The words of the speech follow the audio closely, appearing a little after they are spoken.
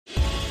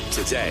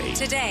Today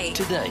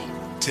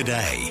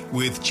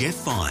with Jeff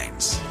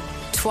Vines.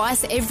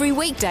 Twice every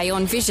weekday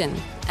on Vision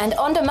and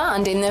on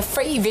demand in the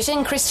free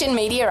Vision Christian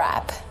Media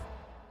app.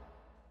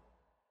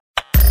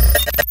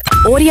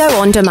 Audio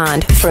on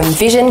demand from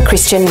Vision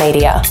Christian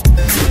Media.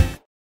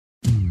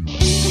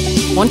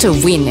 Want to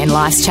win in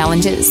life's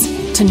challenges?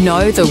 To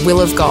know the will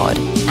of God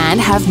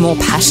and have more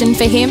passion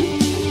for Him?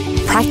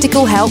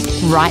 Practical help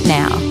right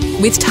now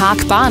with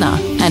Tak Bhana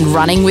and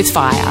Running with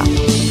Fire.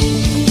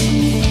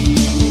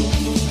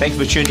 Thanks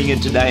for tuning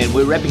in today, and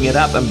we're wrapping it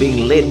up and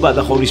being led by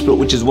the Holy Spirit,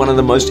 which is one of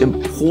the most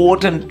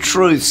important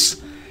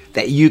truths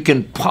that you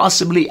can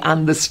possibly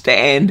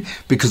understand,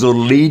 because it'll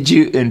lead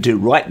you into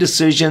right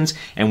decisions,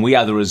 and we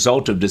are the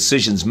result of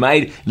decisions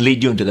made,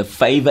 lead you into the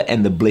favor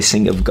and the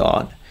blessing of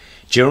God.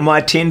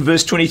 Jeremiah 10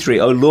 verse 23,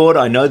 O Lord,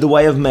 I know the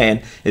way of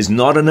man is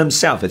not in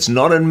himself. It's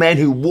not in man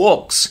who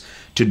walks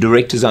to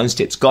direct his own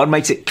steps. God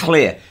makes it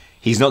clear.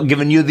 He's not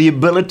given you the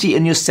ability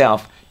in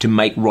yourself to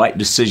make right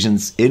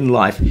decisions in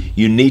life.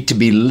 You need to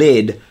be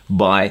led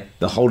by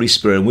the Holy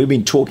Spirit. And we've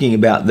been talking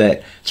about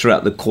that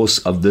throughout the course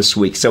of this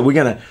week. So we're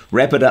going to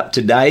wrap it up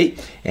today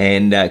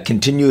and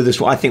continue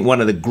this. I think one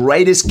of the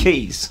greatest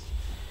keys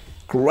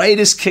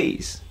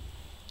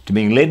to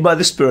being led by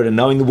the Spirit and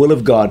knowing the will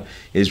of God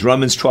is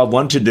Romans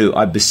 12:1 to do.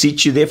 I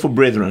beseech you therefore,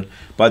 brethren,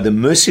 by the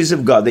mercies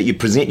of God, that you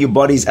present your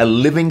bodies a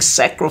living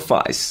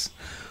sacrifice,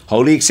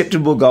 wholly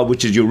acceptable to God,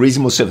 which is your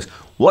reasonable service.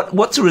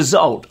 What's the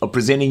result of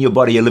presenting your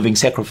body a living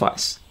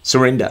sacrifice?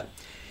 Surrender.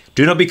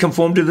 Do not be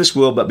conformed to this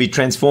world, but be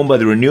transformed by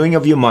the renewing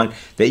of your mind,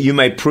 that you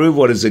may prove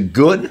what is a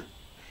good,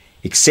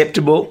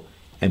 acceptable,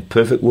 and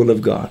perfect will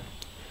of God.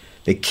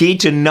 The key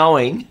to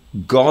knowing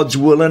God's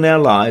will in our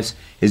lives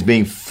is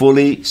being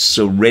fully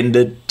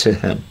surrendered to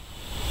Him.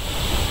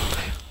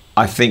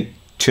 I think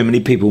too many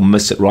people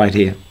miss it right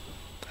here.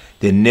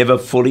 They're never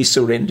fully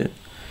surrendered.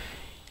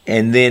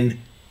 And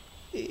then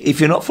if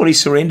you're not fully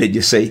surrendered,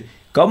 you see,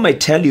 God may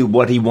tell you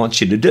what He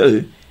wants you to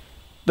do,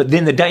 but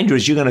then the danger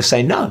is you're going to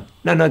say, no,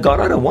 God,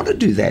 I don't want to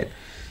do that.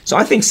 So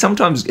I think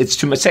sometimes it's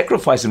too much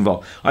sacrifice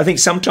involved. I think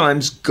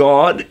sometimes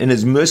God in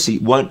His mercy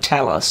won't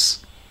tell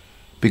us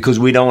because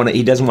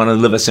He doesn't want to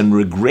live us in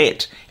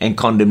regret and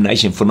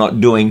condemnation for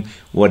not doing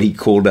what He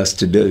called us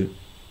to do.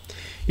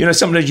 You know,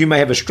 sometimes you may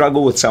have a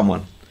struggle with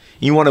someone.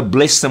 You want to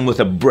bless them with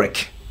a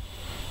brick.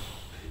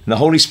 And the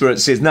Holy Spirit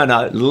says, no,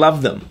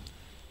 love them.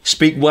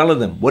 Speak well of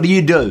them. What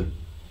do?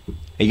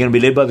 Are you going to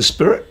be led by the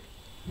Spirit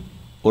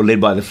or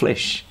led by the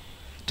flesh?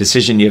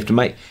 Decision you have to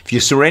make. If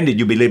you're surrendered,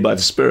 you'll be led by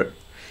the Spirit.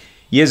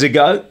 Years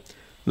ago,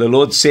 the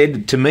Lord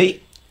said to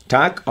me,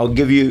 Tak, I'll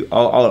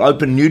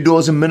open new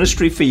doors of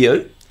ministry for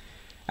you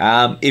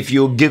if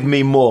you'll give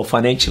me more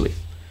financially.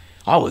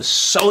 I was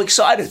so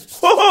excited.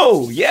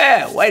 Whoa,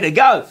 yeah, way to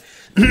go.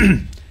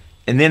 And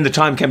then the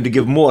time came to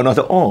give more, and I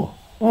thought, oh,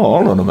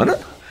 hold on a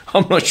minute.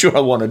 I'm not sure I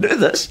want to do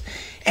this.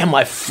 And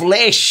my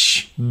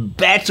flesh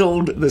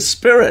battled the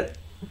Spirit.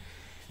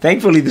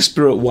 Thankfully, the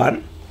Spirit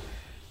won.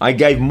 I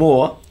gave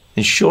more,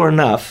 and sure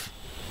enough,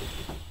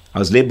 I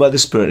was led by the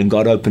Spirit, and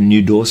God opened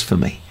new doors for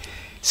me.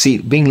 See,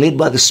 being led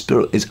by the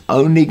Spirit is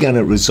only going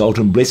to result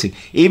in blessing.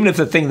 Even if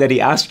the thing that He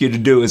asked you to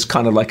do is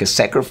kind of like a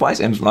sacrifice,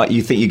 and like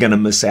you think you're going to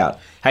miss out.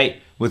 Hey,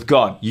 with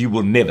God, you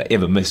will never,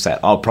 ever miss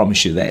out. I'll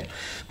promise you that.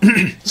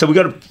 So we've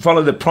got to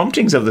follow the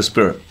promptings of the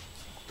Spirit.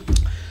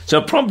 So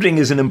a prompting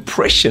is an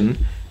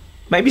impression,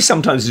 maybe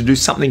sometimes to do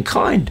something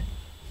kind.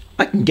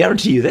 I can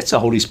guarantee you that's the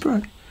Holy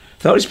Spirit.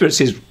 If the Holy Spirit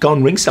says, go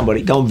and ring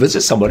somebody, go and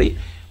visit somebody,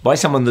 buy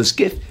someone this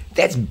gift,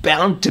 that's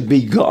bound to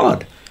be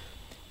God.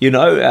 You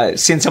know,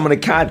 send someone a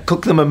card,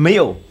 cook them a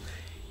meal.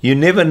 You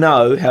never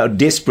know how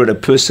desperate a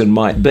person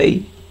might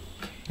be,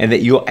 and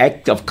that your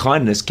act of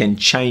kindness can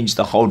change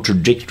the whole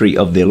trajectory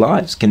of their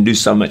lives, can do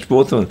so much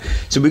for them.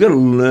 So we've got to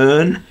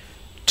learn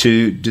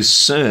to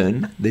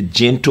discern the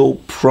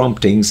gentle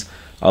promptings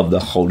of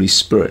the Holy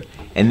Spirit.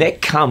 And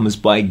that comes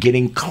by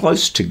getting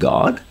close to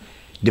God,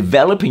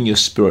 developing your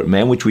spirit,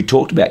 man, which we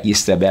talked about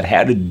yesterday, about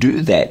how to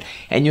do that.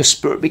 And your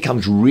spirit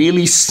becomes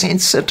really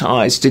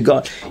sensitized to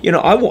God. You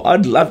know,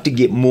 I'd love to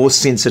get more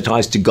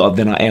sensitized to God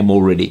than I am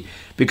already,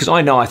 because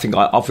I think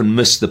I often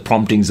miss the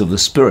promptings of the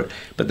Spirit.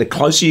 But the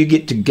closer you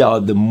get to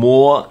God, the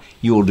more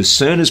you'll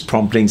discern His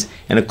promptings,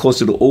 and of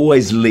course it'll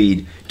always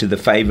lead to the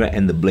favor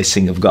and the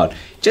blessing of God.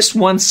 Just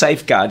one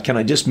safeguard, can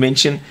I just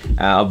mention,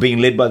 being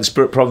led by the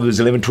Spirit, Proverbs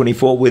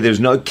 11:24, where there's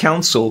no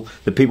counsel,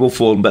 the people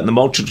fall, but in the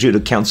multitude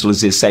of counsel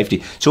is their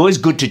safety. It's always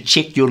good to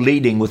check your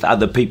leading with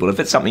other people, if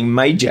it's something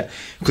major,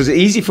 because it's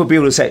easy for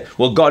people to say,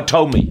 well, God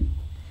told me,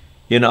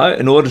 you know,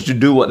 in order to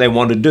do what they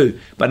want to do.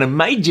 But in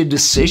major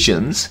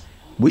decisions,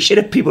 we should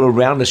have people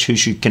around us who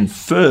should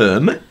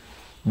confirm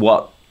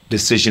what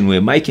decision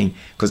we're making.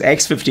 Because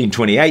Acts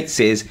 15:28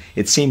 says,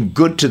 it seemed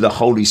good to the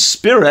Holy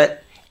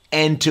Spirit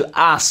and to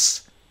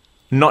us,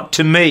 not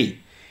to me.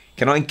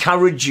 Can I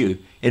encourage you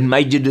in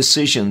major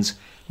decisions,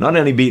 not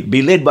only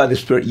be led by the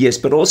Spirit, yes,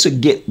 but also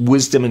get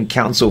wisdom and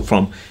counsel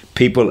from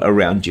people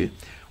around you.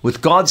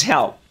 With God's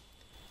help,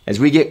 as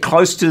we get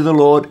close to the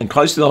Lord and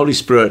close to the Holy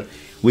Spirit,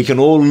 we can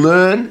all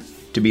learn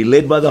to be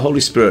led by the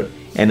Holy Spirit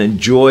and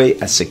enjoy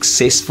a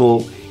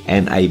successful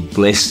and a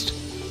blessed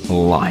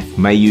life.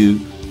 May you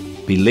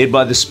be led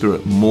by the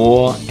Spirit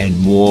more and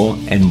more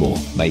and more.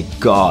 May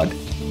God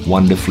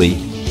wonderfully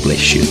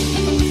bless you.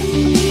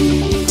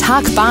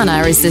 Tak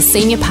Bhana is the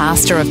Senior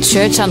Pastor of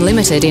Church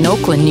Unlimited in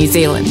Auckland, New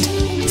Zealand.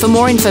 For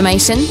more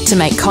information, to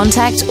make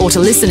contact or to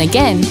listen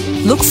again,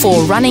 look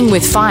for Running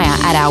with Fire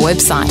at our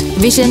website,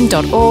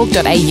 vision.org.au.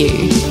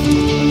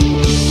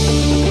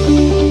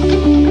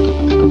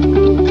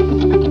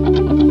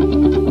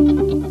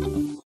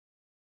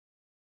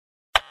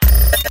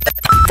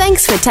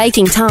 Thanks for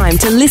taking time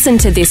to listen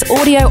to this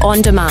audio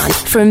on demand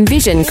from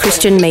Vision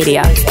Christian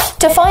Media.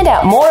 To find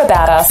out more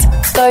about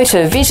us, go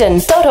to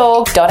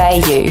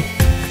vision.org.au.